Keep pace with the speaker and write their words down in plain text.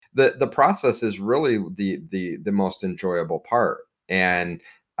the process is really the most enjoyable part. And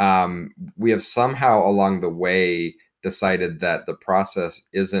we have somehow along the way decided that the process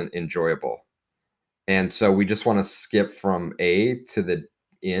isn't enjoyable. And so we just want to skip from A to the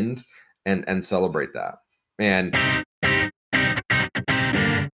end and celebrate that. And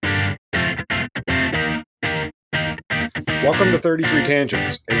Welcome to 33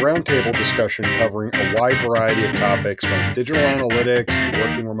 Tangents, a roundtable discussion covering a wide variety of topics from digital analytics to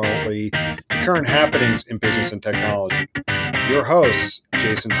working remotely to current happenings in business and technology. Your hosts,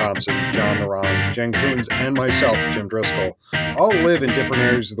 Jason Thompson, John Naran, Jen Coons, and myself, Jim Driscoll, all live in different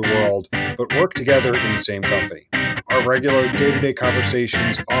areas of the world but work together in the same company. Our regular day-to-day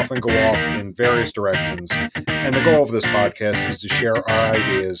conversations often go off in various directions, and the goal of this podcast is to share our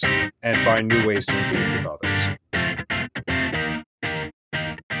ideas and find new ways to engage with others.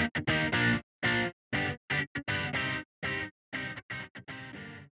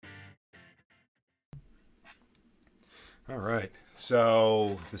 All right.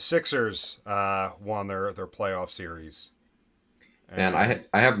 So the Sixers won their playoff series. man,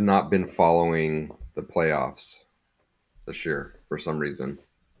 I have not been following the playoffs this year for some reason.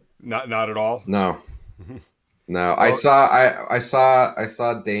 Not at all. No. No, Well, I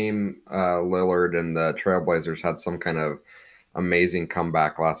saw Dame Lillard and the Trailblazers had some kind of amazing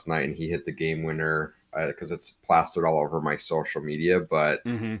comeback last night, and he hit the game winner because it's plastered all over my social media. But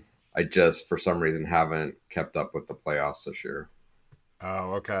I just, for some reason, haven't kept up with the playoffs this year.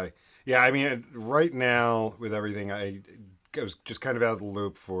 Oh, okay. Yeah, I mean, right now with everything, I was just kind of out of the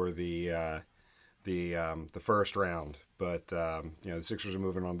loop for the first round, but the Sixers are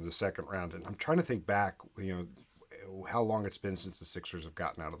moving on to the second round, and I'm trying to think back, how long it's been since the Sixers have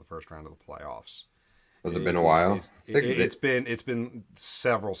gotten out of the first round of the playoffs. Has it been a while? It's been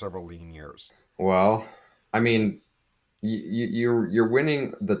several lean years. Well, I mean, you're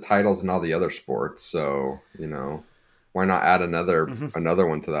winning the titles in all the other sports, so why not add another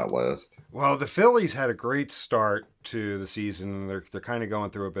one to that list? Well, the Phillies had a great start to the season. They're kind of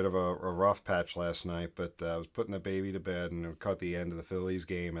going through a bit of a rough patch last night, but I was putting the baby to bed and caught the end of the Phillies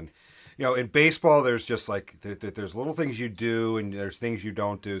game. And in baseball, there's just like there's little things you do and there's things you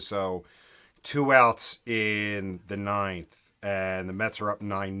don't do. So 2 outs in the ninth, and the Mets are up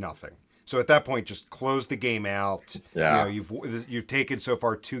 9-0. So at that point, just close the game out. Yeah. You've taken so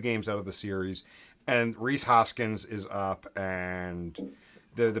far 2 games out of the series, and Rhys Hoskins is up, and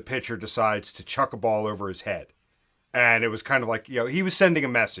the pitcher decides to chuck a ball over his head, and it was kind of like he was sending a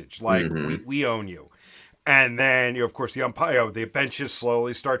message like we own you. And then of course the umpire, the benches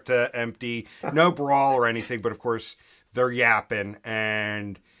slowly start to empty. No brawl or anything, but of course they're yapping,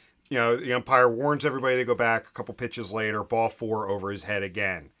 and the umpire warns everybody to go back. A couple pitches later, ball 4 over his head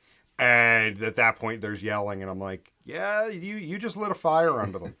again. And at that point, there's yelling, and I'm like, yeah, you just lit a fire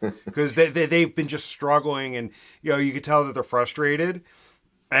under them. Because they've been just struggling, and, you could tell that they're frustrated.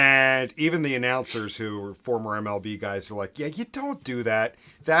 And even the announcers who are former MLB guys are like, yeah, you don't do that.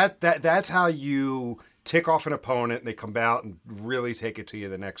 That's how you tick off an opponent, and they come out and really take it to you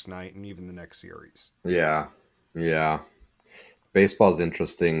the next night and even the next series. Yeah. Baseball is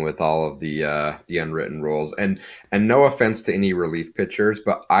interesting with all of the unwritten rules, and no offense to any relief pitchers,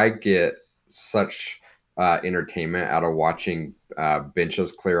 but I get such entertainment out of watching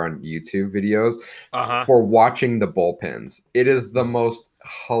benches clear on YouTube videos for watching the bullpens. It is the most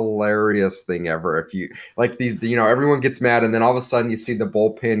hilarious thing ever. If you like these, everyone gets mad, and then all of a sudden you see the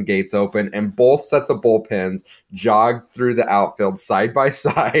bullpen gates open, and both sets of bullpens jog through the outfield side by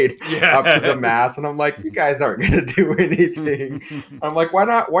side up to the mast, and I'm like, you guys aren't going to do anything. I'm like, why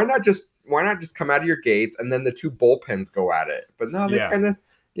not just come out of your gates, and then the two bullpens go at it? But no, they kind of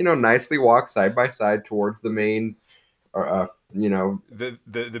nicely walk side by side towards the main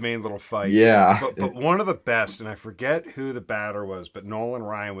the main little fight. Yeah. But one of the best, and I forget who the batter was, but Nolan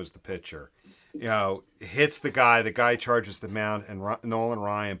Ryan was the pitcher. Hits the guy charges the mound, and Nolan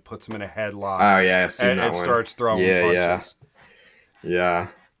Ryan puts him in a headlock. Oh yeah, I've seen that and one. Starts throwing punches. Yeah.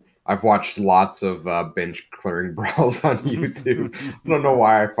 I've watched lots of bench clearing brawls on YouTube. I don't know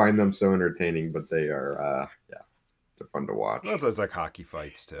why I find them so entertaining, but they are they're fun to watch. Well, it's like hockey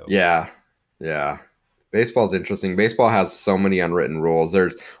fights too. Yeah. Baseball's interesting. Baseball has so many unwritten rules.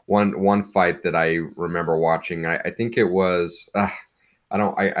 There's one fight that I remember watching. I think it was I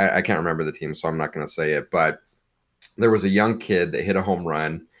can't remember the team, so I'm not going to say it. But there was a young kid that hit a home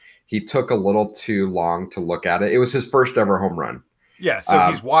run. He took a little too long to look at it. It was his first ever home run. Yeah, so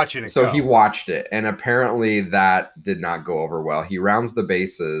he's watching it. So he watched it, and apparently that did not go over well. He rounds the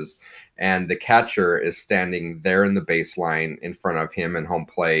bases, and the catcher is standing there in the baseline in front of him in home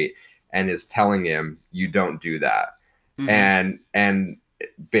plate, and is telling him, you don't do that. And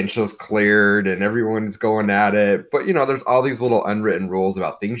benches cleared and everyone's going at it. But there's all these little unwritten rules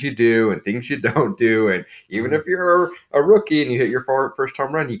about things you do and things you don't do. And even Mm-hmm. if you're a rookie and you hit your first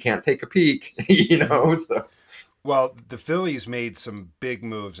home run, you can't take a peek. Mm-hmm. So Well, the Phillies made some big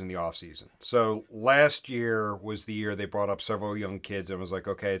moves in the offseason. So last year was the year they brought up several young kids and was like,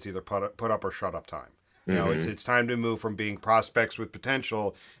 okay, it's either put up or shut up time. hmm It's time to move from being prospects with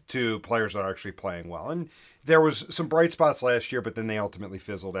potential to players that are actually playing well. And there was some bright spots last year, but then they ultimately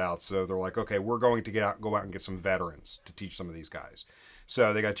fizzled out. So they're like, okay, we're going to go out and get some veterans to teach some of these guys.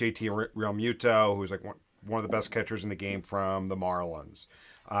 So they got JT Realmuto, who's like one of the best catchers in the game from the Marlins.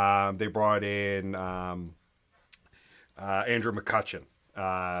 They brought in Andrew McCutchen,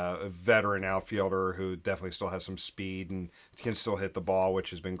 a veteran outfielder who definitely still has some speed and can still hit the ball, which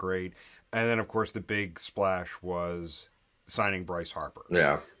has been great. And then, of course, the big splash was signing Bryce Harper,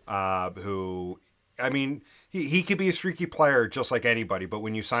 yeah, who, I mean, he could be a streaky player just like anybody, but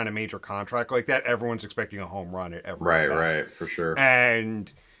when you sign a major contract like that, everyone's expecting a home run at every at bat. right, for sure.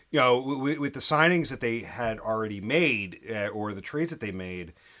 And, with the signings that they had already made or the trades that they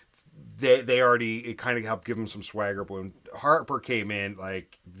made, they already it kind of helped give them some swagger. But when Harper came in, I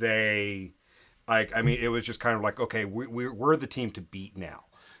mean, it was just kind of like, okay, we're the team to beat now.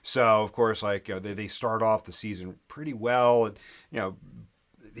 So of course, they start off the season pretty well, and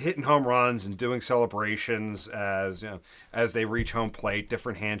hitting home runs and doing celebrations as they reach home plate,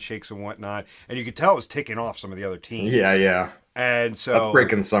 different handshakes and whatnot, and you could tell it was ticking off some of the other Yeah, teams. yeah. And That's so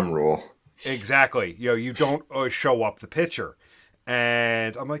breaking some rule. exactly, you don't show up the pitcher.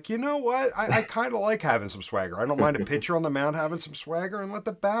 And I'm like, you know what? I kind of like having some swagger. I don't mind a pitcher on the mound having some swagger and let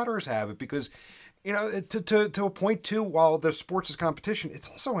the batters have it because, to a point too, while the sports is competition, it's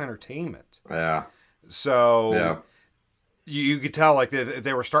also entertainment. Yeah, So yeah. you could tell like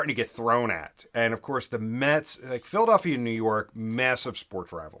they were starting to get thrown at. And of course, the Mets, like Philadelphia and New York, massive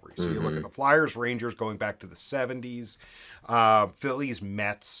sports rivalry. So you look at hmm the Flyers, Rangers going back to the 70s, Phillies,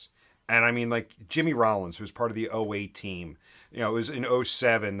 Mets. And I mean, like Jimmy Rollins, who was part of the '08 team, it was in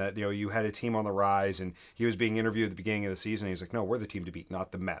 '07 that, you had a team on the rise and he was being interviewed at the beginning of the season. And he's like, no, we're the team to beat,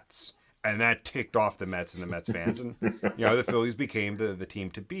 not the Mets. And that ticked off the Mets and the Mets fans. And, the Phillies became the team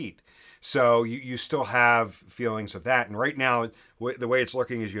to beat. So you still have feelings of that. And right now, the way it's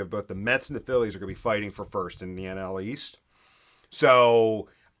looking is you have both the Mets and the Phillies are going to be fighting for first in the NL East. So,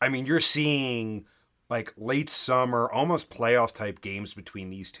 I mean, you're seeing like late summer, almost playoff type games between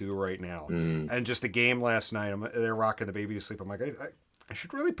these two right now. Mm. And just the game last night, they're rocking the baby to sleep. I'm like, I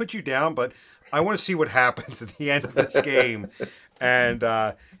should really put you down, but I want to see what happens at the end of this game. And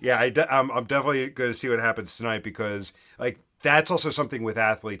yeah, I'm definitely going to see what happens tonight because like that's also something with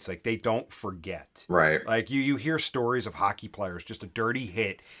athletes, like they don't forget. Right. Like you hear stories of hockey players, just a dirty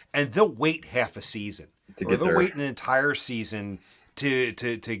hit, and they'll wait half a season To or get they'll there. wait an entire season to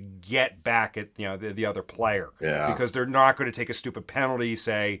get back at the other player Yeah. because they're not going to take a stupid penalty,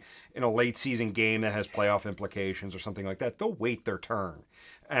 say in a late season game that has playoff implications or something like that. They'll wait their turn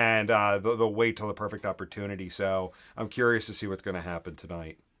and they'll wait till the perfect opportunity. So I'm curious to see what's going to happen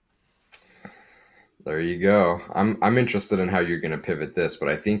tonight. There you go. I'm interested in how you're going to pivot this, but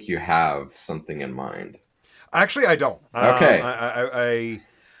I think you have something in mind. Actually, I don't. Okay.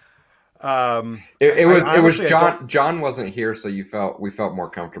 It was Honestly I don't. John wasn't here, so we felt more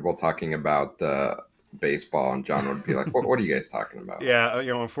comfortable talking about baseball, and John would be like, "What are you guys talking about?" Yeah,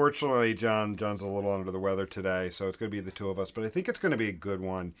 unfortunately, John's a little under the weather today, so it's going to be the two of us. But I think it's going to be a good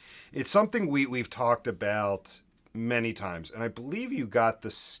one. It's something we've talked about many times, and I believe you got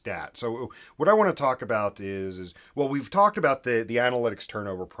the stat. So what I want to talk about is well, we've talked about the analytics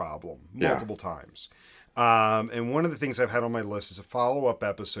turnover problem Yeah. multiple times. And one of the things I've had on my list is a follow up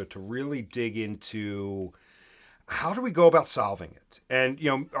episode to really dig into how do we go about solving it? And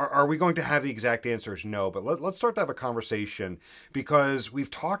are we going to have the exact answers? No, but let's start to have a conversation because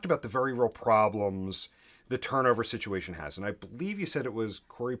we've talked about the very real problems the turnover situation has, and I believe you said it was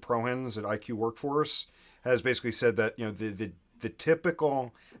Corey Prohens at IQ Workforce has basically said that the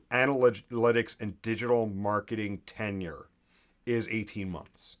typical analytics and digital marketing tenure is 18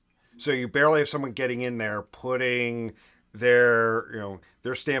 months. So you barely have someone getting in there, putting their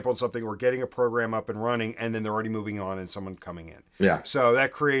stamp on something or getting a program up and running, and then they're already moving on and someone coming in. Yeah. So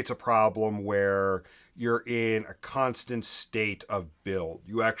that creates a problem where you're in a constant state of build.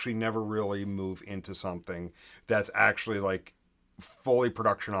 You actually never really move into something that's actually like fully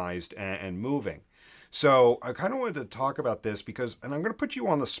productionized and moving. So I kind of wanted to talk about this because, and I'm going to put you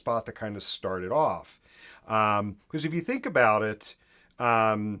on the spot to kind of start it off. Because if you think about it,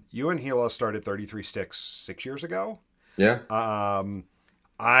 you and Gila started 33 Sticks 6 years ago. Yeah. Um,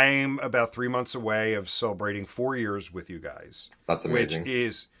 I'm about 3 months away of celebrating 4 years with you guys, That's which amazing.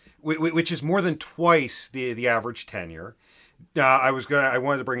 is which is more than twice the average tenure. I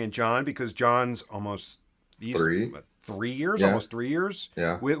wanted to bring in John because John's almost he's Three. 3 years, Yeah. almost 3 years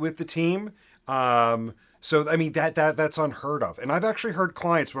Yeah. with the team. So I mean that's unheard of. And I've actually heard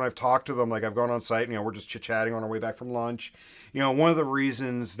clients when I've talked to them, like I've gone on site and we're just chit chatting on our way back from lunch. One of the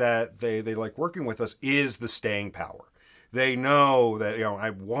reasons that they like working with us is the staying power. They know that I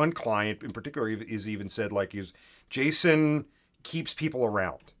have one client in particular is even said like is Jason keeps people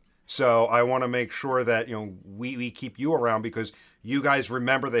around. So I want to make sure that we keep you around because you guys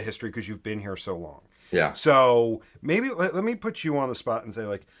remember the history because you've been here so long. Yeah. So maybe let me put you on the spot and say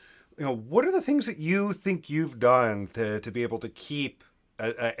like, what are the things that you think you've done to be able to keep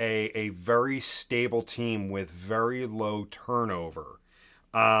a very stable team with very low turnover?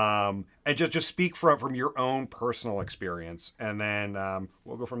 And just speak from your own personal experience, and then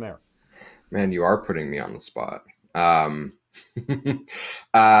we'll go from there. Man, you are putting me on the spot. Um,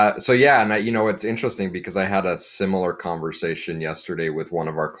 so yeah, and it's interesting because I had a similar conversation yesterday with one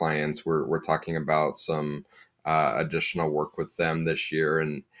of our clients. We're talking about some additional work with them this year,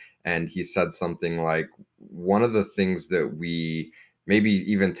 and he said something like one of the things that we maybe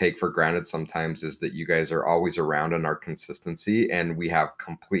even take for granted sometimes is that you guys are always around in our consistency, and we have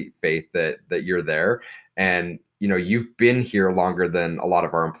complete faith that you're there. And you've been here longer than a lot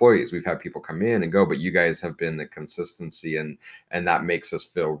of our employees. We've had people come in and go, but you guys have been the consistency, and that makes us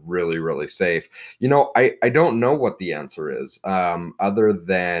feel really, really safe. I don't know what the answer is, other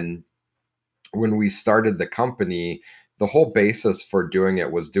than when we started the company, the whole basis for doing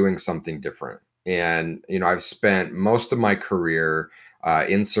it was doing something different. And I've spent most of my career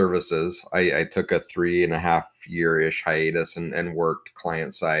in services. I took a 3.5 year-ish hiatus and worked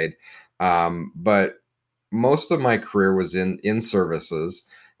client side, but most of my career was in services,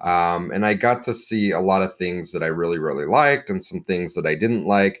 and I got to see a lot of things that I really, really liked and some things that I didn't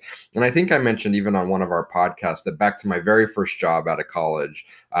like. And I think I mentioned even on one of our podcasts that back to my very first job out of college,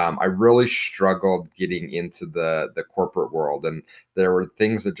 I really struggled getting into the corporate world, and there were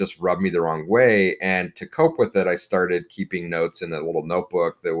things that just rubbed me the wrong way. And to cope with it, I started keeping notes in a little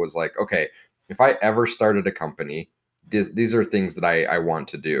notebook that was like, okay, if I ever started a company, these are things that I want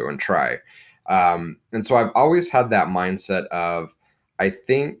to do and try. And so I've always had that mindset of I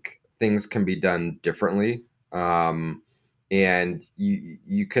think things can be done differently. Um, and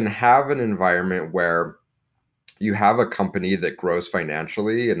you can have an environment where you have a company that grows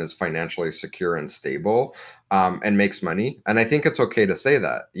financially and is financially secure and stable, and makes money. And I think it's okay to say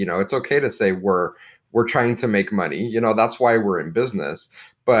that. It's okay to say we're trying to make money. That's why we're in business,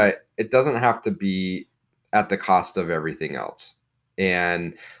 but it doesn't have to be at the cost of everything else.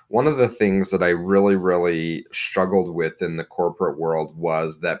 And one of the things that I really, really struggled with in the corporate world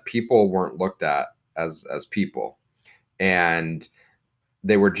was that people weren't looked at as people, and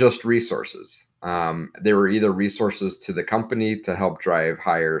they were just resources. They were either resources to the company to help drive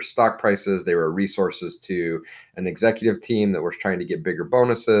higher stock prices. They were resources to an executive team that was trying to get bigger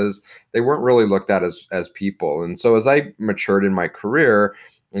bonuses. They weren't really looked at as people. And so as I matured in my career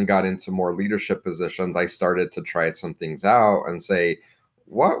and got into more leadership positions, I started to try some things out and say,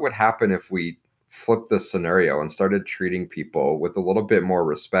 what would happen if we flipped this scenario and started treating people with a little bit more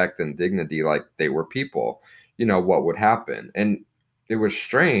respect and dignity like they were people? What would happen? And it was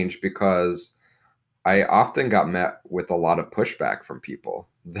strange because I often got met with a lot of pushback from people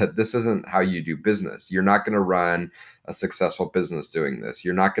that this isn't how you do business. You're not going to run a successful business doing this.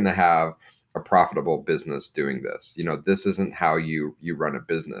 You're not going to have a profitable business doing this. This isn't how you run a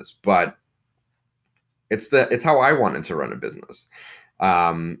business. But it's how I wanted to run a business.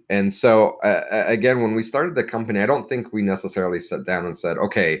 And so again, when we started the company, I don't think we necessarily sat down and said,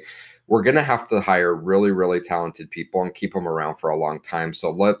 okay, we're going to have to hire really, really talented people and keep them around for a long time. So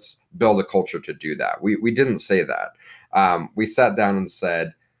let's build a culture to do that. We didn't say that. We sat down and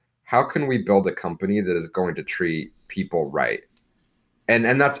said, how can we build a company that is going to treat people right?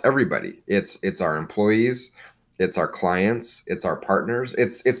 And that's everybody. It's our employees, it's our clients, it's our partners,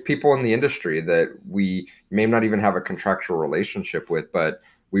 it's people in the industry that we may not even have a contractual relationship with, but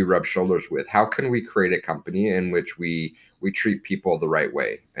we rub shoulders with. How can we create a company in which we treat people the right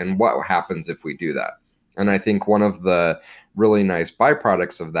way, and what happens if we do that? And I think one of the really nice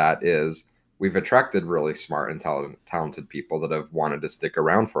byproducts of that is we've attracted really smart and talented people that have wanted to stick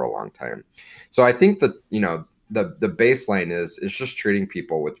around for a long time. So I think that the baseline is just treating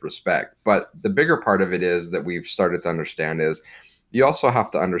people with respect. But the bigger part of it is that we've started to understand is you also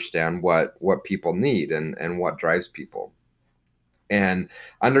have to understand what people need and what drives people. And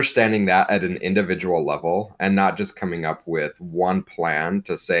understanding that at an individual level and not just coming up with one plan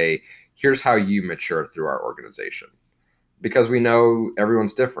to say, here's how you mature through our organization. Because we know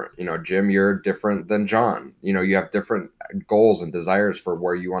everyone's different. Jim, you're different than John. You have different goals and desires for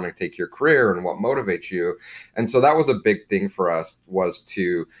where you want to take your career and what motivates you. And so that was a big thing for us, was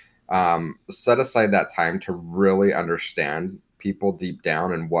to set aside that time to really understand people deep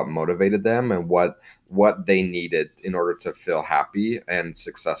down and what motivated them and what they needed in order to feel happy and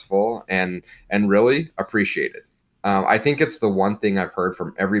successful and really appreciated. I think it's the one thing I've heard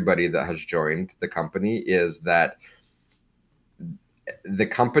from everybody that has joined the company is that the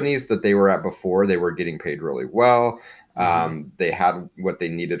companies that they were at before, they were getting paid really well. They had what they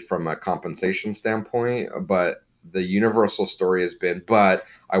needed from a compensation standpoint, but the universal story has been, but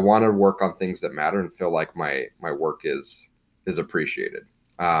I want to work on things that matter and feel like my work is appreciated.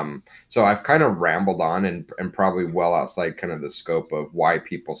 So I've kind of rambled on and probably well outside kind of the scope of why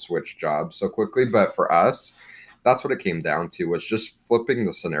people switch jobs so quickly. But for us, that's what it came down to, was just flipping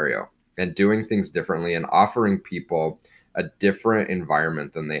the scenario and doing things differently and offering people a different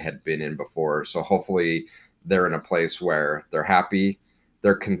environment than they had been in before. So hopefully they're in a place where they're happy,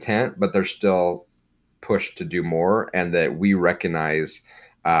 they're content, but they're still pushed to do more, and that we recognize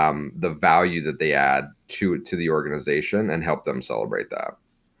the value that they add to the organization and help them celebrate that.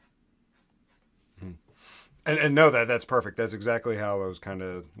 And no, that's perfect. That's exactly how I was kind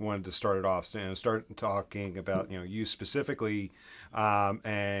of wanted to start it off. So, start talking about you specifically,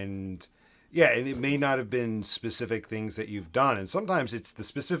 and yeah, and it may not have been specific things that you've done, and sometimes it's the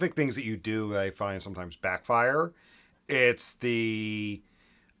specific things that you do that I find sometimes backfire. It's the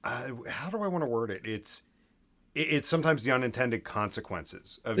how do I want to word it? It's sometimes the unintended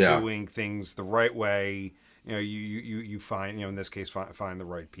consequences of Yeah. doing things the right way. You find in this case find the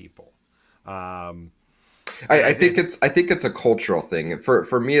right people. Um, and I think it's a cultural thing.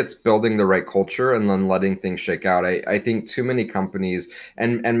 For me, it's building the right culture and then letting things shake out. I think too many companies,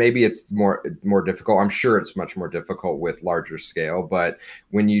 and maybe it's more difficult. I'm sure it's much more difficult with larger scale. But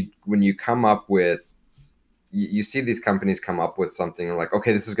when you come up with, you see these companies come up with something like,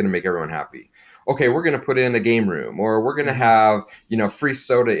 okay, this is going to make everyone happy. Okay, we're going to put in a game room, or we're going to mhm. have free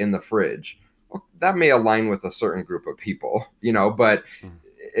soda in the fridge. Well, that may align with a certain group of people, but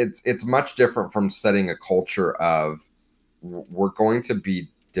it's much different from setting a culture of, we're going to be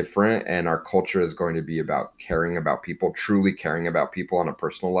different, and our culture is going to be about caring about people, truly caring about people on a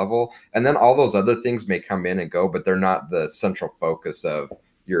personal level. And then all those other things may come in and go, but they're not the central focus of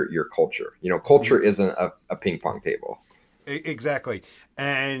your culture. Culture Mhm. isn't a ping pong table. Exactly.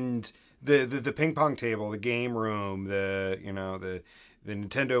 And the ping pong table, the game room, the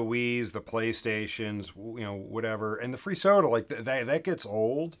Nintendo Wii's, the PlayStations, whatever, and the free soda, like that gets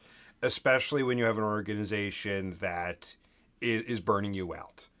old, especially when you have an organization that is burning you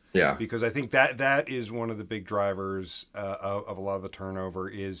out. Yeah. Because I think that is one of the big drivers of a lot of the turnover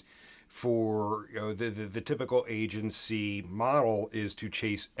is for the typical agency model is to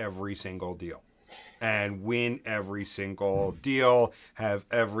chase every single deal and win every single deal, have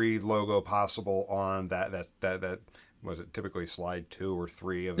every logo possible on that was it typically slide 2 or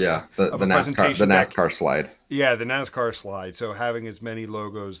 3 Yeah, the of a NASCAR, the presentation deck. NASCAR slide. Yeah, the NASCAR slide. So having as many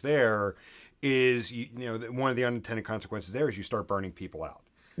logos there is one of the unintended consequences there is you start burning people out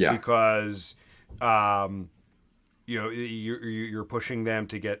Yeah. because um, you're pushing them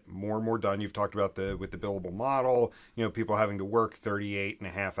to get more and more done. You've talked about with the billable model, people having to work 38 and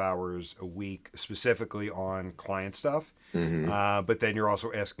a half hours a week specifically on client stuff. Hmm. But then you're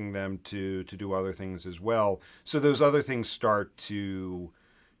also asking them to do other things as well. So those other things start to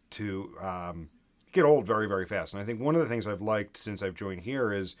get old very, very fast. And I think one of the things I've liked since I've joined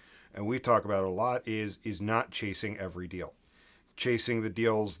here is, and we talk about it a lot, is not chasing every deal, chasing the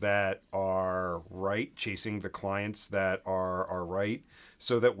deals that are right, chasing the clients that are right,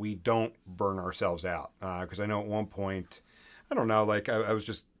 so that we don't burn ourselves out. Because I know at one point, I don't know, like I was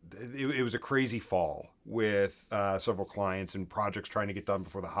just. It was a crazy fall with several clients and projects trying to get done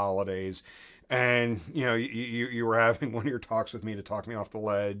before the holidays, and you were having one of your talks with me to talk me off the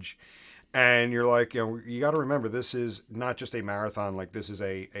ledge, and you're like, you got to remember this is not just a marathon, like this is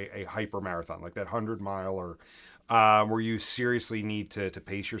a hyper marathon, like that 100 miler, where you seriously need to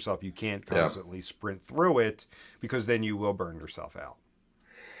pace yourself. You can't Yeah. constantly sprint through it because then you will burn yourself out.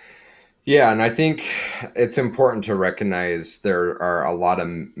 Yeah, and I think it's important to recognize there are a lot of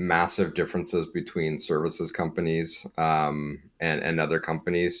massive differences between services companies and other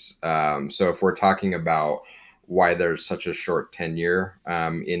companies. So if we're talking about why there's such a short tenure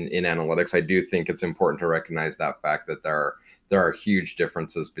in analytics, I do think it's important to recognize that fact that there are huge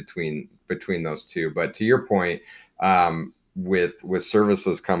differences between those two. But to your point, with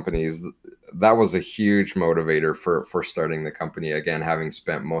services companies, that was a huge motivator for starting the company. Again, having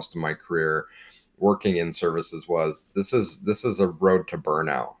spent most of my career working in services, was this is a road to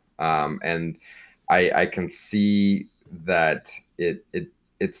burnout. And I can see that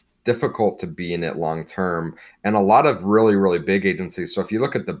it's difficult to be in it long term. And a lot of really big agencies, so if you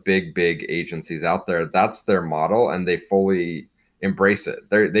look at the big agencies out there, that's their model, and they fully embrace it.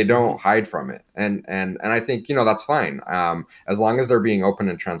 They Mm-hmm. don't hide from it, and I think, that's fine, as long as they're being open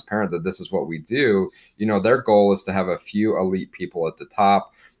and transparent that this is what we do. Their goal is to have a few elite people at the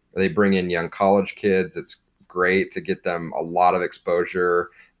top. They bring in young college kids. It's great to get them a lot of exposure,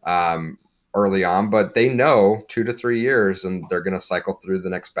 early on, but they know 2 to 3 years and they're going to cycle through the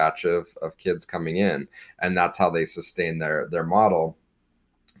next batch of kids coming in, and that's how they sustain their model.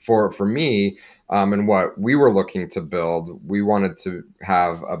 For me, and what we were looking to build, we wanted to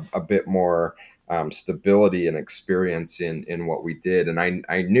have a bit more stability and experience in what we did. And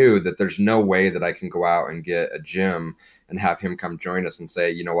I knew that there's no way that I can go out and get a Jim and have him come join us and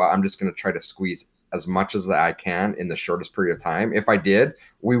say, you know what, I'm just going to try to squeeze as much as I can in the shortest period of time. If I did,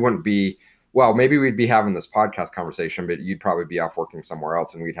 we wouldn't be, well, maybe we'd be having this podcast conversation, but you'd probably be off working somewhere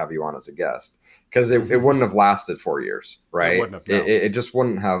else and we'd have you on as a guest, because it wouldn't have lasted 4 years, It right? wouldn't have, It, no. it just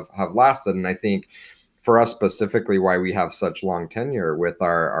wouldn't have lasted. And I think for us specifically, why we have such long tenure with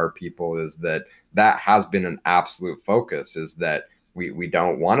our people is that has been an absolute focus, is that we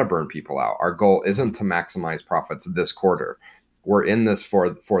don't want to burn people out. Our goal Mm-hmm. isn't to maximize profits this quarter. We're in this for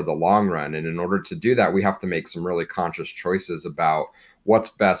the long run. And in order to do that, we have to make some really conscious choices about what's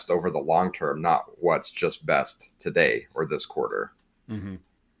best over the long term, not what's just best today or this quarter. Mm-hmm.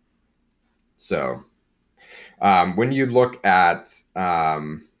 So when you look at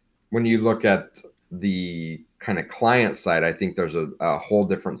the kind of client side, I think there's a whole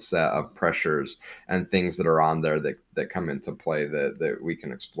different set of pressures and things that are on there that come into play that we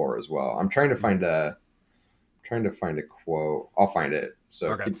can explore as well. I'm Yeah. trying to find a quote. I'll find it. So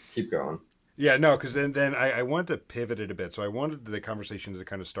Okay. keep going. Yeah, no, because then I wanted to pivot it a bit. So I wanted the conversation to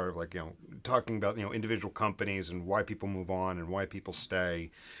kind of start of like, talking about, individual companies and why people move on and why people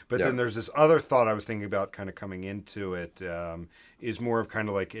stay. But Yeah. then there's this other thought I was thinking about kind of coming into it, is more of kind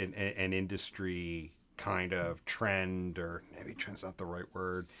of like an industry kind of trend, or maybe trend's not the right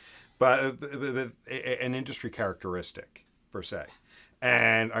word, but an industry characteristic per se.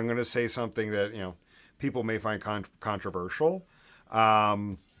 And I'm going to say something that, people may find controversial.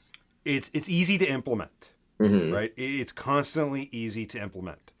 Um, it's easy to implement, Hmm. right? It's constantly easy to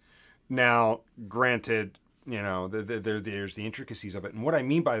implement. Now, granted, there's the intricacies of it, and what I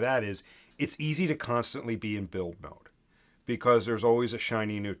mean by that is it's easy to constantly be in build mode because there's always a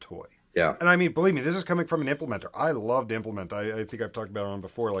shiny new toy. Yeah. And I mean, believe me, this is coming from an implementer. I love to implement. I think I've talked about it on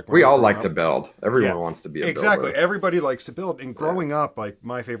before. Like when I We was all growing like to up, build. yeah, Everyone wants to be a exactly. builder. Everybody likes to build. And Yeah. growing up, like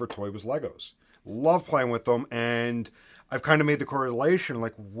my favorite toy was Legos. Love playing with them, and I've kind of made the correlation.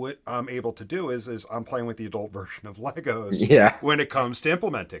 Like what I'm able to do is I'm playing with the adult version of Legos Yeah. when it comes to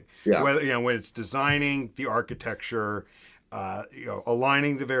implementing. Yeah. Whether when it's designing the architecture,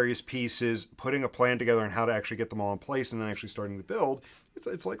 aligning the various pieces, putting a plan together on how to actually get them all in place, and then actually starting to build.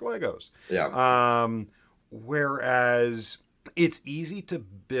 It's like Legos. Yeah. Whereas it's easy to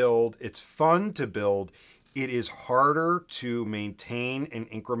build, it's fun to build. It is harder to maintain and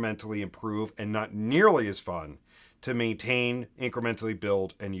incrementally improve, and not nearly as fun to maintain, incrementally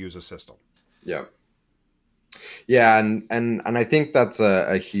build, and use a system. Yeah. Yeah, and I think that's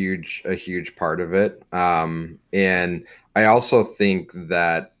a huge part of it. And I also think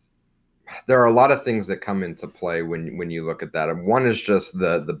that there are a lot of things that come into play when you look at that. And one is just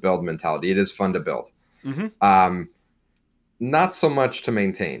the build mentality. It is fun to build. Mm-hmm. Um, Not so much to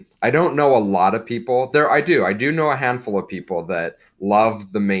maintain. I don't know a lot of people there. I do know a handful of people that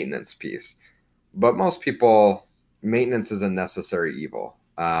love the maintenance piece, but most people, maintenance is a necessary evil.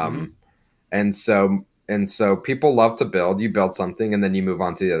 Mm-hmm. And so people love to build. You build something and then you move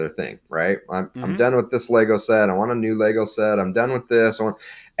on to the other thing, right? I'm Mm-hmm. done with this Lego set. I want a new Lego set. I'm done with this.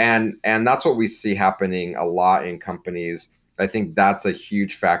 And that's what we see happening a lot in companies. I think that's a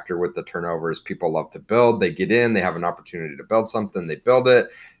huge factor with the turnover is people love to build. They get in, they have an opportunity to build something, they build it.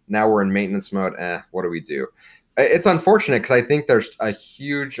 Now we're in maintenance mode. What do we do? It's unfortunate because I think there's a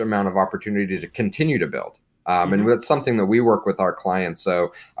huge amount of opportunity to continue to build. And Mm-hmm. that's something that we work with our clients.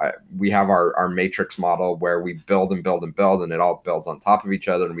 So we have our matrix model where we build and build and build, and it all builds on top of each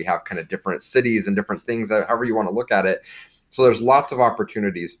other. And we have kind of different cities and different things, however you want to look at it. So there's lots of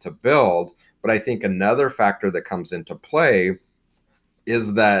opportunities to build. But I think another factor that comes into play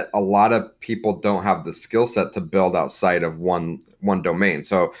is that a lot of people don't have the skill set to build outside of one domain.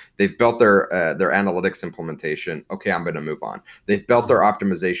 So they've built their analytics implementation. Okay, I'm going to move on. They've built their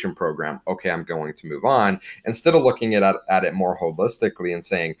optimization program. Okay, I'm going to move on. Instead of looking at it more holistically and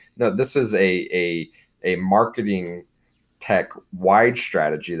saying, no, this is a marketing tech wide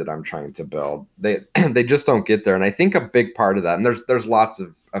strategy that I'm trying to build. They just don't get there. And I think a big part of that, and there's lots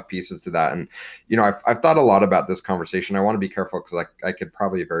of pieces to that. And I've thought a lot about this conversation. I want to be careful because I could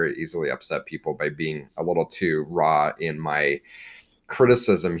probably very easily upset people by being a little too raw in my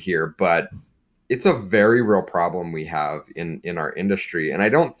criticism here, but it's a very real problem we have in our industry. And I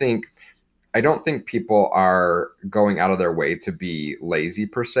don't think people are going out of their way to be lazy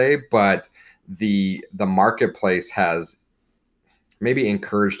per se, but the marketplace has, maybe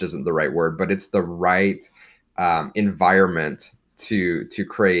encouraged isn't the right word, but it's the right environment to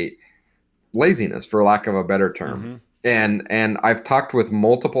create laziness, for lack of a better term. Mm-hmm. And I've talked with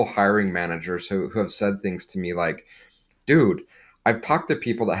multiple hiring managers who have said things to me like, dude, I've talked to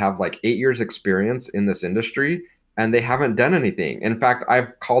people that have like 8 years experience in this industry and they haven't done anything. In fact,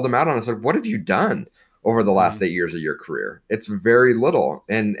 I've called them out on it. I said, what have you done over the Mm-hmm. last 8 years of your career? It's very little.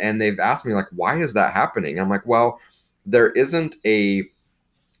 And they've asked me like, why is that happening? I'm like, well, there isn't a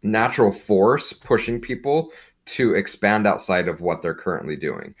natural force pushing people to expand outside of what they're currently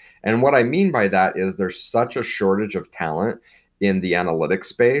doing. And what I mean by that is there's such a shortage of talent in the analytics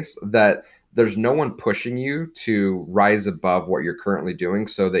space that there's no one pushing you to rise above what you're currently doing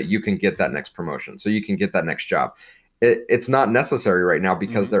so that you can get that next promotion, so you can get that next job. It's not necessary right now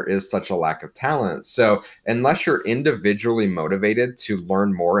because Mm-hmm. there is such a lack of talent. So unless you're individually motivated to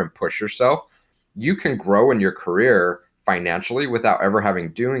learn more and push yourself, you can grow in your career financially without ever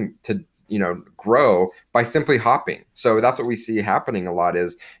having doing to grow by simply hopping. So that's what we see happening a lot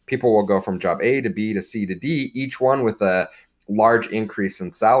is people will go from job A to B to C to D, each one with a large increase in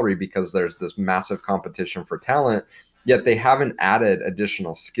salary because there's this massive competition for talent, yet they haven't added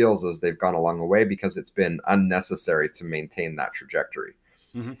additional skills as they've gone along the way because it's been unnecessary to maintain that trajectory.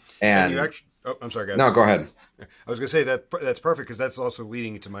 Mm-hmm. And you And actually, oh, I'm sorry, guys. no, go ahead. I was going to say that's perfect because that's also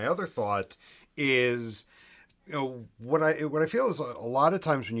leading into my other thought is, what I feel is a lot of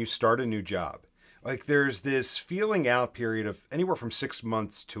times when you start a new job, like there's this feeling out period of anywhere from 6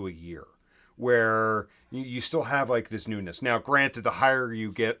 months to a year where you still have like this newness. Now, granted, the higher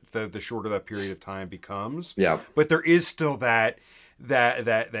you get, the shorter that period of time becomes, Yeah. but there is still that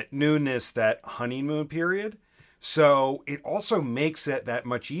newness, that honeymoon period. So it also makes it that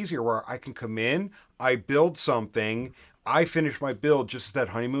much easier where I can come in, I build something, I finish my build just as that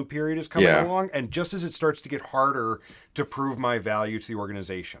honeymoon period is coming Yeah. along, and just as it starts to get harder to prove my value to the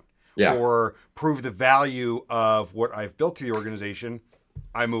organization Yeah. or prove the value of what I've built to the organization,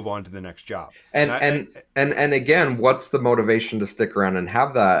 I move on to the next job. And and and and again, what's the motivation to stick around and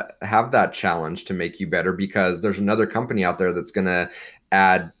have that challenge to make you better? Because there's another company out there that's going to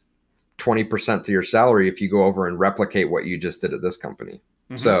add 20% to your salary if you go over and replicate what you just did at this company.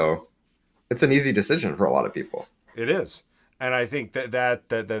 Mhm. So it's an easy decision for a lot of people. It is, and I think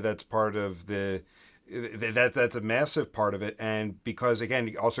that's part of that's a massive part of it. And because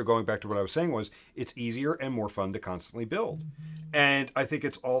again, also going back to what I was saying was it's easier and more fun to constantly build, and I think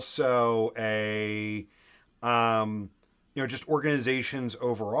it's also a just organizations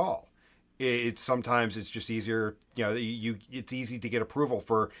overall. It's sometimes it's just easier, it's easy to get approval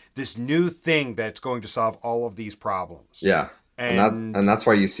for this new thing that's going to solve all of these problems, Yeah. And that and and that's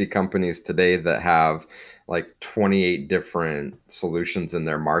why you see companies today that have like 28 different solutions in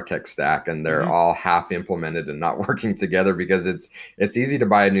their MarTech stack and they're mhm. all half implemented and not working together because it's easy to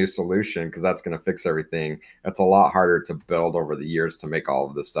buy a new solution because that's going to fix everything. It's a lot harder to build over the years to make all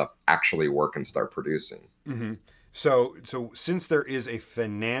of this stuff actually work and start producing. Mm-hmm. So since there is a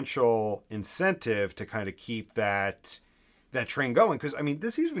financial incentive to kind of keep that train going, because I mean,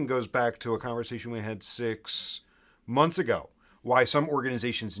 this even goes back to a conversation we had 6 months ago. Why some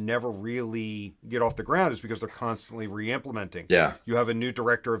organizations never really get off the ground is because they're constantly re-implementing. Yeah. You have a new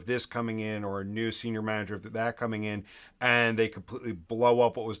director of this coming in, or a new senior manager of that coming in, and they completely blow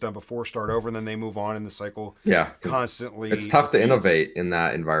up what was done before, start over, and then they move on, and the cycle Yeah. It's constantly tough to repeats. innovate in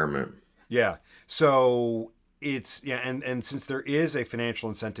that environment. Yeah. So it's and since there is a financial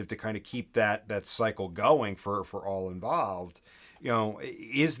incentive to kind of keep that cycle going for all involved,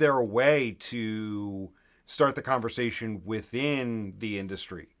 is there a way to start the conversation within the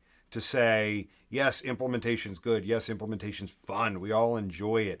industry to say, yes, implementation's good, yes, implementation's fun, we all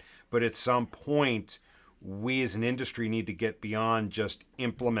enjoy it, but at some point we as an industry need to get beyond just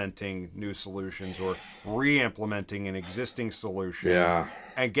implementing new solutions or re-implementing an existing solution Yeah.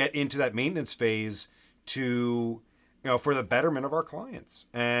 and get into that maintenance phase to for the betterment of our clients.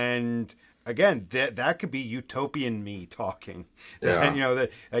 And again, that could be utopian me talking. That Yeah. you know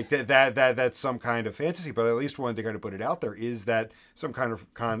that like that's some kind of fantasy, but at least when they're going to put it out there is that some kind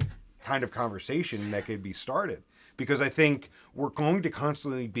of conversation that could be started. Because I think we're going to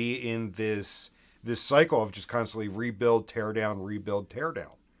constantly be in this cycle of just constantly rebuild, tear down, rebuild, tear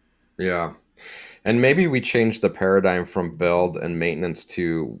down. Yeah. And maybe we change the paradigm from build and maintenance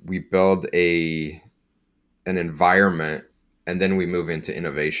to we build an environment and then we move into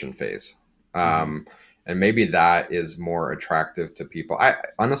innovation phase. Mm-hmm. And maybe that is more attractive to people. I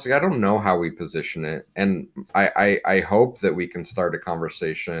honestly I don't know how we position it, and I hope that we can start a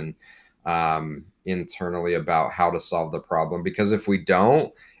conversation internally about how to solve the problem, because if we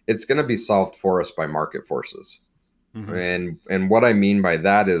don't, it's going to be solved for us by market forces. Mm-hmm. And what I mean by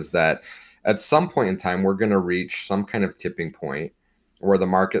that is that at some point in time we're going to reach some kind of tipping point where the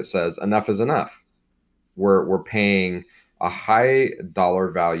market says enough is enough. We're paying a high dollar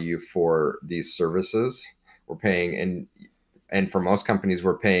value for these services. We're paying, and for most companies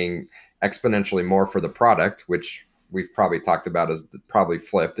we're paying exponentially more for the product, which we've probably talked about as probably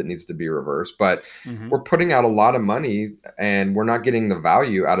flipped. It needs to be reversed, but Mm-hmm. we're putting out a lot of money and we're not getting the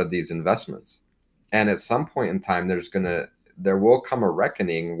value out of these investments. And at some point in time there will come a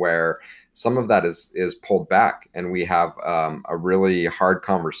reckoning where some of that is pulled back, and we have a really hard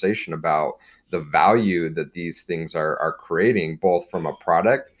conversation about the value that these things are creating, both from a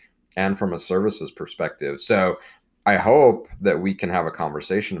product and from a services perspective. So I hope that we can have a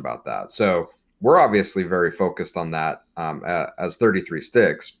conversation about that. So we're obviously very focused on that as 33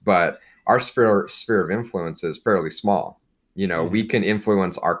 Sticks, but our sphere of influence is fairly small. You know, Mm-hmm. we can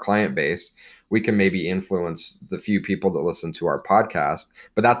influence our client base. We can maybe influence the few people that listen to our podcast,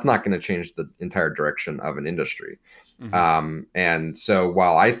 but that's not going to change the entire direction of an industry. Mm-hmm. And so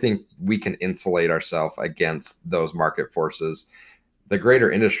while I think we can insulate ourselves against those market forces, the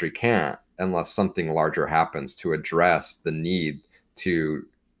greater industry can't unless something larger happens to address the need to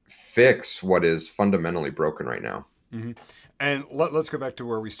fix what is fundamentally broken right now. Mm-hmm. And us go back to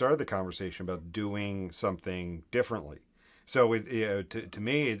where we started the conversation about doing something differently. So, to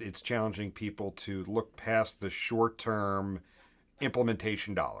me, it's challenging people to look past the short term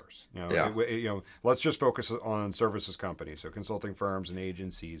implementation dollars. Yeah. Let's just focus on services companies, so consulting firms and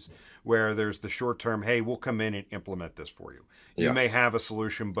agencies, where there's the short term. Hey, we'll come in and implement this for you. You Yeah. may have a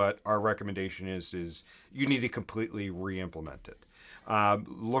solution, but our recommendation is you need to completely re-implement it.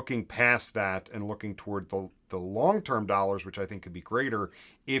 Looking past that and looking toward the long term dollars, which I think could be greater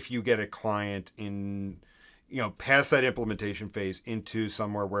if you get a client in past that implementation phase into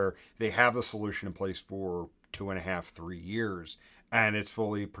somewhere where they have the solution in place for 2.5, 3 years, and it's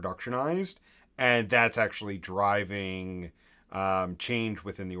fully productionized, and that's actually driving change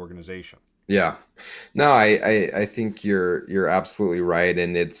within the organization. Yeah. No, I think you're absolutely right.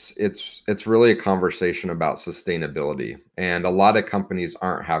 And it's really a conversation about sustainability. And a lot of companies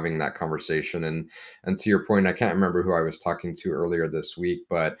aren't having that conversation. And to your point, I can't remember who I was talking to earlier this week,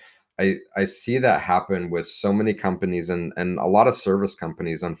 but I see that happen with so many companies, and a lot of service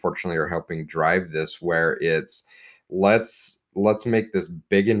companies unfortunately are helping drive this, where it's let's make this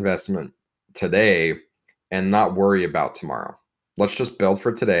big investment today and not worry about tomorrow. Let's just build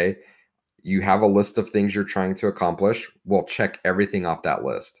for today. You have a list of things you're trying to accomplish. We'll check everything off that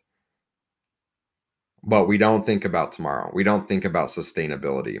list. But we don't think about tomorrow. We don't think about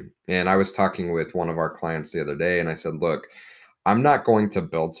sustainability. And I was talking with one of our clients the other day, and I said, look, I'm not going to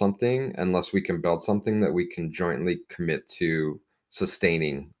build something unless we can build something that we can jointly commit to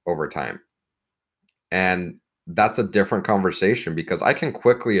sustaining over time. And that's a different conversation, because I can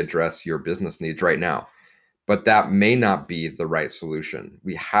quickly address your business needs right now, but that may not be the right solution.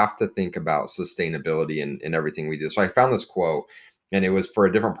 We have to think about sustainability in everything we do. So I found this quote, and it was for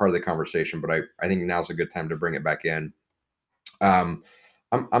a different part of the conversation, but I think now's a good time to bring it back in. Um,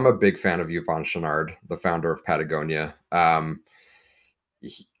 I'm a big fan of Yvon Chouinard, the founder of Patagonia.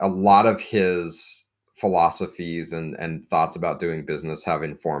 A lot of his philosophies and thoughts about doing business have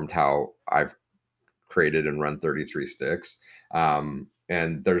informed how I've created and run 33 Sticks.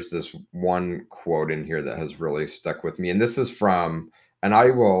 And there's this one quote in here that has really stuck with me. And this is from, and I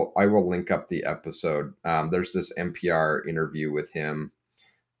will link up the episode. There's this NPR interview with him.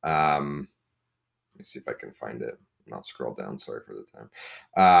 Let me see if I can find it. Not scroll down. Sorry for the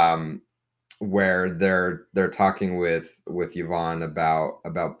time. Where they're talking with Yvon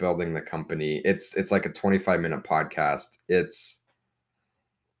about building the company. It's like a 25-minute podcast. It's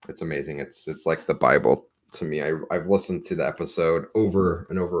amazing. It's like the Bible to me. I've listened to the episode over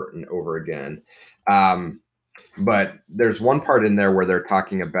and over and over again. Um, But there's one part in there where they're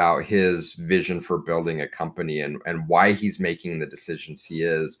talking about his vision for building a company and why he's making the decisions he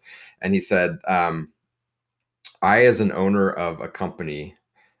is. And he said, I, as an owner of a company,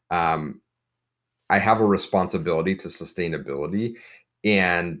 um, I have a responsibility to sustainability.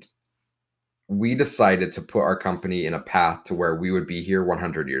 And we decided to put our company in a path to where we would be here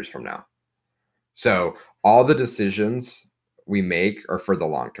 100 years from now. So all the decisions we make are for the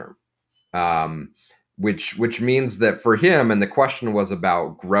long term. um, which means that for him, and the question was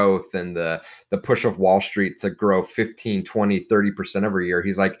about growth and the push of Wall Street to grow 15, 20, 30% every year.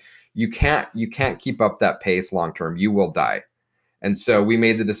 He's like, you can't keep up that pace long term. You will die. And so we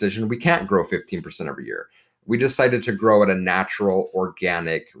made the decision we can't grow 15% every year. We decided to grow at a natural,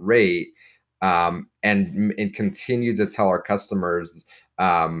 organic rate, and continue to tell our customers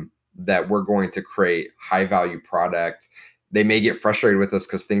that we're going to create high value product. They may get frustrated with us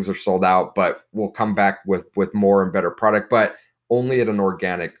because things are sold out, but we'll come back with more and better product, but only at an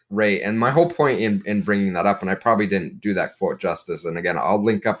organic rate. And my whole point in bringing that up, and I probably didn't do that quote justice. And again, I'll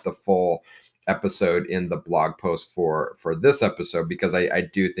link up the full episode in the blog post for this episode because I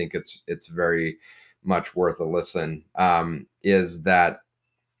do think it's very much worth a listen. Is that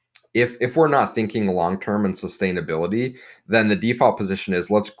if we're not thinking long term and sustainability, then the default position is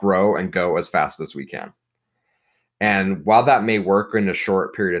let's grow and go as fast as we can. And while that may work in a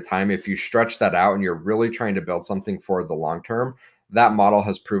short period of time, if you stretch that out and you're really trying to build something for the long term, that model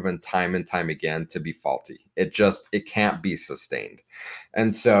has proven time and time again to be faulty. It can't be sustained.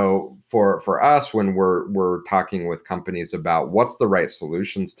 And so for us, when we're talking with companies about what's the right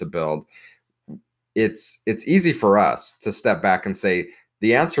solutions to build, it's easy for us to step back and say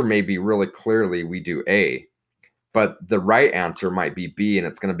the answer may be really clearly we do A, but the right answer might be B, and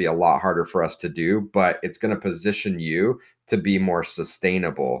it's going to be a lot harder for us to do, but it's going to position you to be more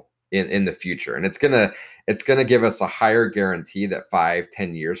sustainable in the future. And it's going to give us a higher guarantee that 5,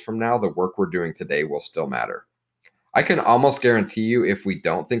 10 years from now, the work we're doing today will still matter. I can almost guarantee you if we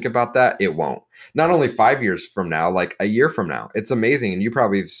don't think about that, it won't. Not only 5 years from now, like a year from now. It's amazing. And you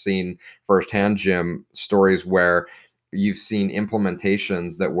probably have seen firsthand, Jim, stories where you've seen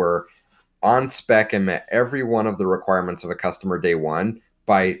implementations that were on spec and met every one of the requirements of a customer day one,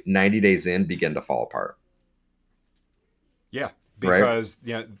 by 90 days in begin to fall apart. Yeah, Right. because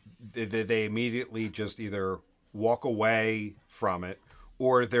they immediately just either walk away from it,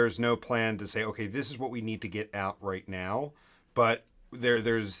 or there's no plan to say, okay, this is what we need to get out right now. But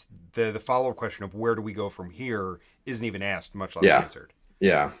there's the follow up question of where do we go from here isn't even asked, much less Yeah. answered.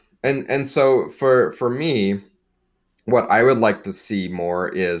 Yeah. And so for me, what I would like to see more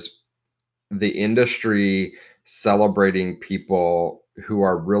is the industry celebrating people who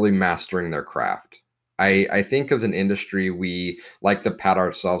are really mastering their craft. I think as an industry, we like to pat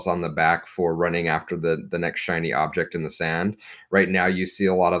ourselves on the back for running after the next shiny object in the sand. Right now, you see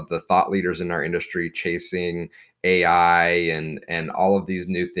a lot of the thought leaders in our industry chasing AI and all of these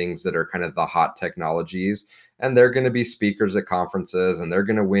new things that are kind of the hot technologies. And they're going to be speakers at conferences and they're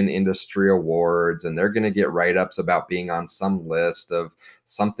going to win industry awards and they're going to get write ups about being on some list of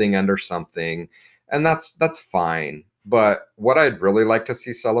something under something, and that's fine. But what I'd really like to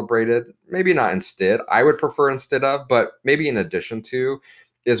see celebrated, maybe not instead, I would prefer instead of, but maybe in addition to,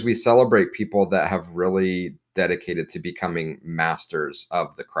 is we celebrate people that have really dedicated to becoming masters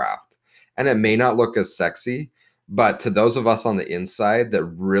of the craft. And it may not look as sexy, but to those of us on the inside that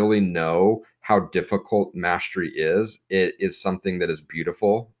really know how difficult mastery is, it is something that is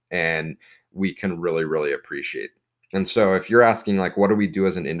beautiful and we can really, really appreciate. And so if you're asking like what do we do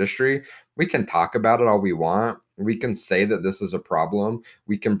as an industry, we can talk about it all we want. We can say that this is a problem.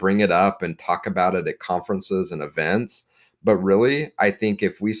 We can bring it up and talk about it at conferences and events. But really, I think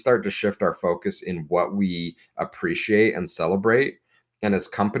if we start to shift our focus in what we appreciate and celebrate, and as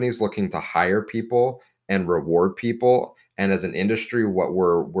companies looking to hire people and reward people, and as an industry, what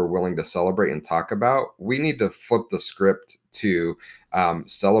we're willing to celebrate and talk about, we need to flip the script to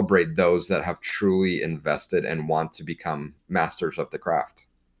celebrate those that have truly invested and want to become masters of the craft.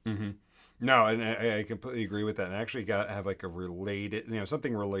 Mm-hmm. No, and I completely agree with that. And I actually got have like a related,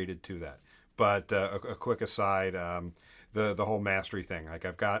 something related to that. But a quick aside, the whole mastery thing. Like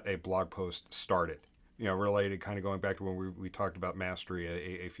I've got a blog post started, related, kind of going back to when we talked about mastery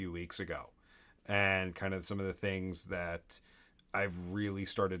a few weeks ago, and kind of some of the things that I've really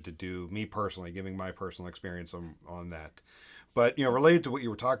started to do, me personally, giving my personal experience on that. But related to what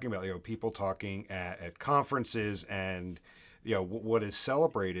you were talking about, people talking at conferences and what is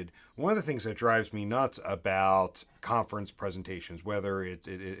celebrated. One of the things that drives me nuts about conference presentations, whether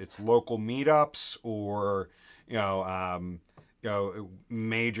it's local meetups or you know um,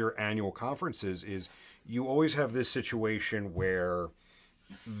 major annual conferences is you always have this situation where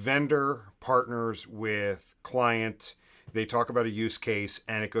vendor partners with client, they talk about a use case,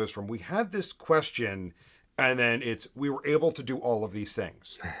 and it goes from we had this question, and then it's we were able to do all of these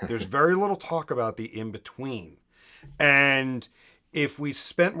things. There's very little talk about the in between. And if we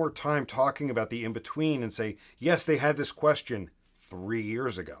spent more time talking about the in between and say, yes, they had this question 3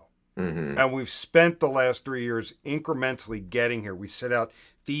 years ago, Hmm. and we've spent the last 3 years incrementally getting here. We set out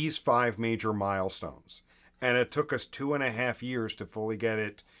these five major milestones, and it took us 2.5 years to fully get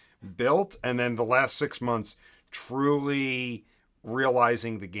it built. And then the last 6 months, truly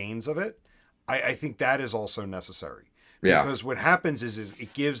realizing the gains of it. I think that is also necessary Yeah. because what happens is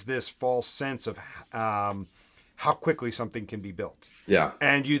it gives this false sense of how quickly something can be built. Yeah.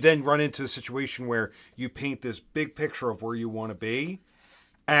 And you then run into a situation where you paint this big picture of where you want to be,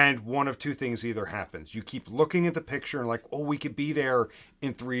 and one of two things either happens. You keep looking at the picture and like, oh, we could be there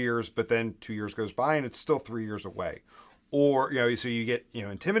in 3 years, but then 2 years goes by and it's still 3 years away. Or, so you get,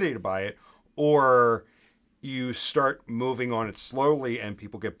 intimidated by it, or you start moving on it slowly and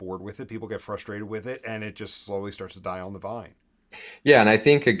people get bored with it, people get frustrated with it, and it just slowly starts to die on the vine. Yeah, and I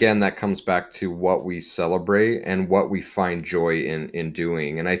think again that comes back to what we celebrate and what we find joy in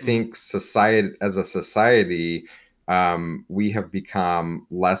doing. And I Mm-hmm. think society, as a society, we have become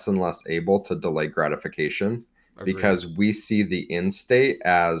less and less able to delay gratification Agreed. because we see the end state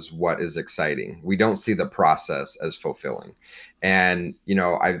as what is exciting. We don't see the process as fulfilling. And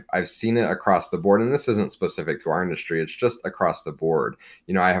I've seen it across the board, and this isn't specific to our industry. It's just across the board.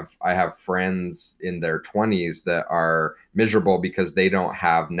 I have friends in their 20s that are miserable because they don't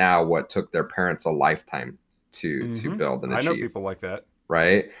have now what took their parents a lifetime to Mm-hmm. build and I know achieve, people like that.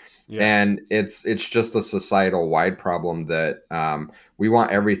 right? Yeah. And it's just a societal wide problem that we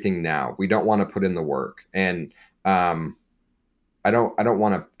want everything now. We don't want to put in the work. And um, I don't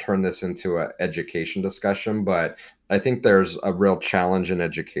want to turn this into an education discussion, but I think there's a real challenge in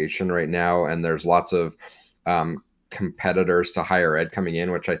education right now, and there's lots of competitors to higher ed coming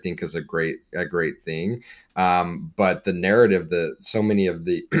in, which I think is a great thing. But the narrative that so many of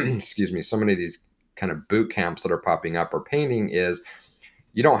the excuse me, so many of these kind of boot camps that are popping up or painting is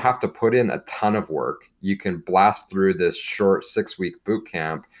you don't have to put in a ton of work. You can blast through this short 6 week boot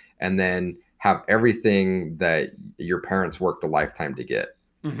camp and then have everything that your parents worked a lifetime to get.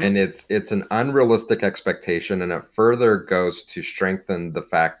 Mm-hmm. And it's an unrealistic expectation, and it further goes to strengthen the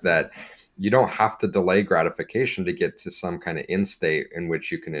fact that you don't have to delay gratification to get to some kind of end state in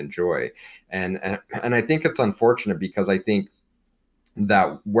which you can enjoy. And I think it's unfortunate because I think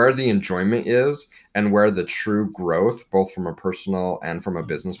that where the enjoyment is and where the true growth, both from a personal and from a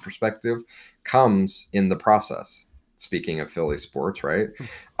business perspective, comes in the process. Speaking of Philly sports, right? Yep.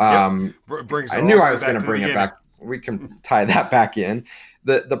 Um, Brings it I all knew the I way was going back to to the bring it beginning. back. We can tie that back in.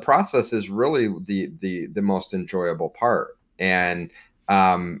 The process is really the most enjoyable part, and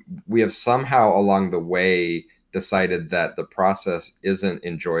we have somehow along the way decided that the process isn't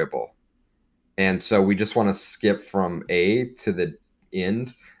enjoyable, and so we just want to skip from A to the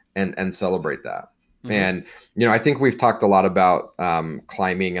end and celebrate that. Mm-hmm. And I think we've talked a lot about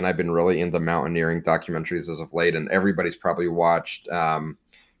climbing, and I've been really into mountaineering documentaries as of late. And everybody's probably watched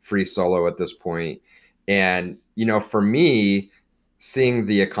Free Solo at this point. And for me, seeing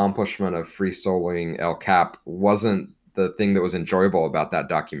the accomplishment of free soloing El Cap wasn't the thing that was enjoyable about that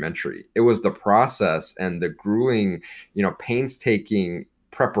documentary. It was the process and the grueling, painstaking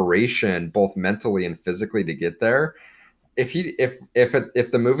preparation, both mentally and physically, to get there. If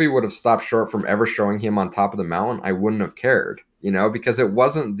the movie would have stopped short from ever showing him on top of the mountain, I wouldn't have cared, because it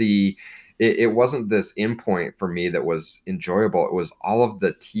wasn't this endpoint for me that was enjoyable. It was all of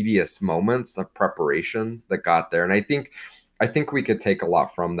the tedious moments of preparation that got there. And I think we could take a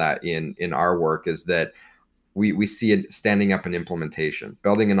lot from that in our work, is that we see it standing up an implementation,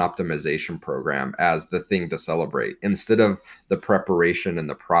 building an optimization program as the thing to celebrate, instead of the preparation and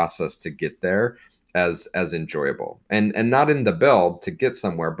the process to get there as enjoyable, and not in the build to get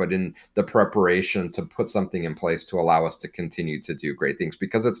somewhere, but in the preparation to put something in place to allow us to continue to do great things,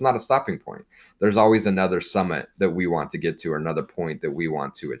 because it's not a stopping point. There's always another summit that we want to get to, or another point that we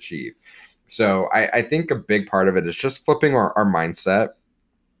want to achieve. So I think a big part of it is just flipping our mindset,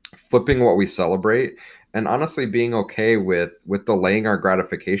 flipping what we celebrate, and honestly being okay with delaying our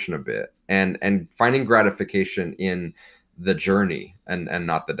gratification a bit, and finding gratification in the journey, and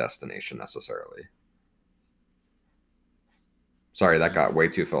not the destination necessarily. Sorry, that got way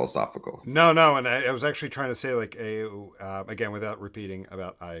too philosophical. No, no, and I was actually trying to say like again without repeating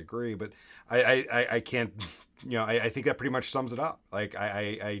about I agree, but I can't. I think that pretty much sums it up. Like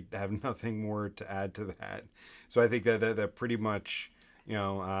I have nothing more to add to that. So I think that pretty much,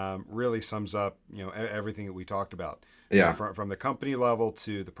 really sums up, everything that we talked about. Yeah. From the company level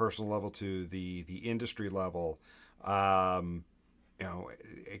to the personal level to the industry level. Um,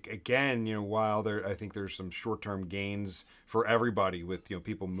 Again, while I think there's some short-term gains for everybody with,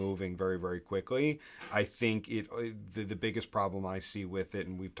 people moving very, very quickly. I think the biggest problem I see with it,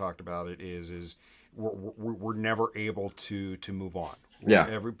 and we've talked about it, is we're never able to move on.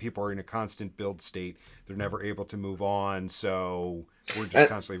 Yeah. People are in a constant build state. They're never able to move on. So we're just And,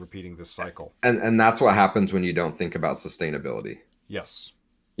 constantly repeating this cycle. and that's what happens when you don't think about sustainability. Yes.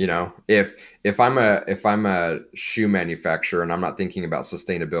 If I'm a shoe manufacturer and I'm not thinking about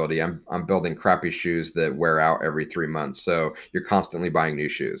sustainability, I'm building crappy shoes that wear out every 3 months. So you're constantly buying new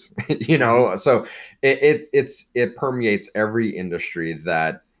shoes. So it permeates every industry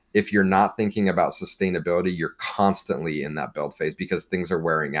that if you're not thinking about sustainability, you're constantly in that build phase because things are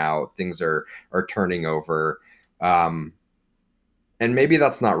wearing out, things are turning over. And maybe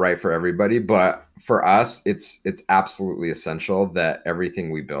that's not right for everybody, but for us, it's absolutely essential that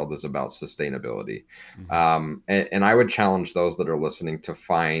everything we build is about sustainability. And I would challenge those that are listening to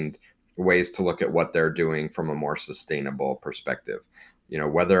find ways to look at what they're doing from a more sustainable perspective.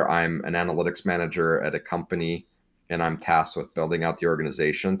 Whether I'm an analytics manager at a company and I'm tasked with building out the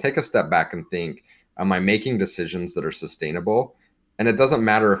organization, take a step back and think, am I making decisions that are sustainable? And it doesn't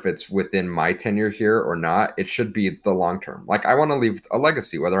matter if it's within my tenure here or not. It should be the long term. Like I want to leave a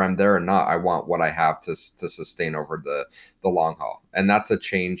legacy, whether I'm there or not. I want what I have to sustain over the long haul. And that's a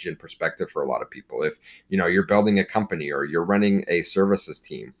change in perspective for a lot of people. If you're building a company or you're running a services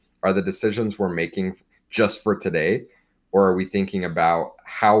team, are the decisions we're making just for today, or are we thinking about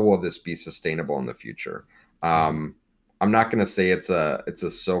how will this be sustainable in the future? I'm not going to say it's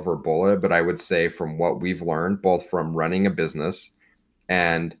a silver bullet, but I would say from what we've learned, both from running a business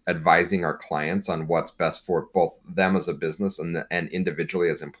and advising our clients on what's best for both them as a business and individually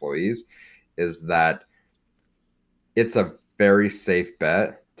as employees, is that it's a very safe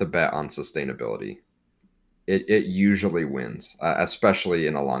bet to bet on sustainability. It usually wins, especially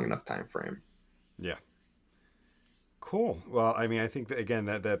in a long enough time frame. Yeah. Cool. Well, I mean, I think that again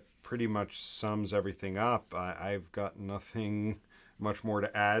that pretty much sums everything up. I've got nothing much more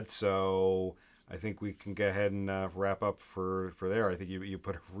to add, so I think we can go ahead and wrap up for there. I think you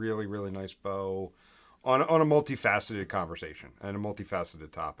put a really, really nice bow on a multifaceted conversation and a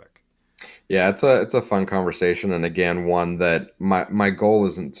multifaceted topic. Yeah, it's a fun conversation, and again, one that my goal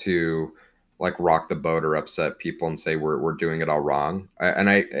isn't to like rock the boat or upset people and say we're doing it all wrong. And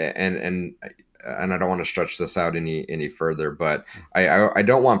I don't want to stretch this out any further, but I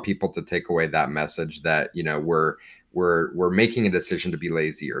don't want people to take away that message that we're making a decision to be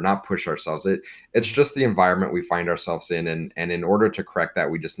lazy or not push ourselves. It's just the environment we find ourselves in, and in order to correct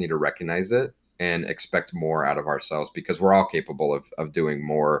that, we just need to recognize it and expect more out of ourselves because we're all capable of doing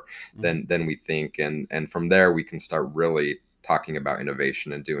more than we think, and from there we can start really talking about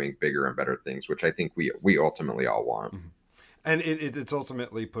innovation and doing bigger and better things, which I think we ultimately all want. And it's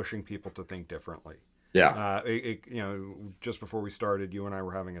ultimately pushing people to think differently. Yeah. Just before we started, you and I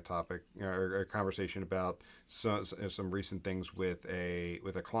were having a topic or a conversation about some recent things with a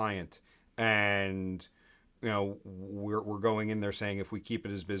client, and we're going in there saying if we keep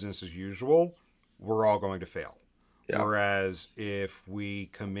it as business as usual, we're all going to fail. Yeah. Whereas if we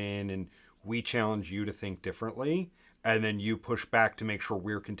come in and we challenge you to think differently, and then you push back to make sure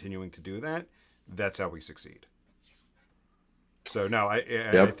we're continuing to do that, that's how we succeed. So no, I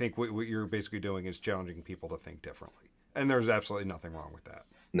think what you're basically doing is challenging people to think differently, and there's absolutely nothing wrong with that.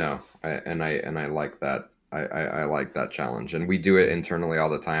 No, I like that. I like that challenge, and we do it internally all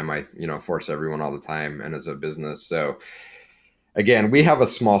the time. I force everyone all the time, and as a business. So again, we have a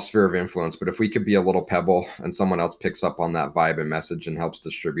small sphere of influence, but if we could be a little pebble, and someone else picks up on that vibe and message and helps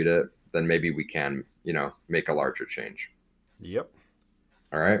distribute it, then maybe we can make a larger change. Yep.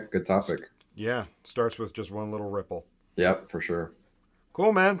 All right, good topic. Yeah, starts with just one little ripple. Yep, for sure.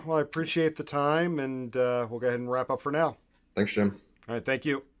 Cool, man. Well, I appreciate the time, and we'll go ahead and wrap up for now. Thanks, Jim. All right, thank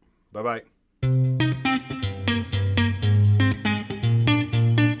you. Bye-bye.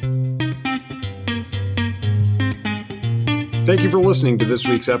 Thank you for listening to this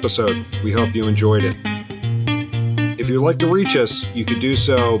week's episode. We hope you enjoyed it. If you'd like to reach us, you could do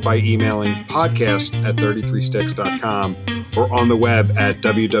so by emailing podcast@33sticks.com or on the web at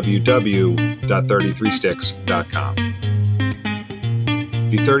www.33sticks.com.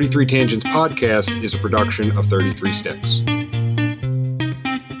 The 33 Tangents podcast is a production of 33 Sticks.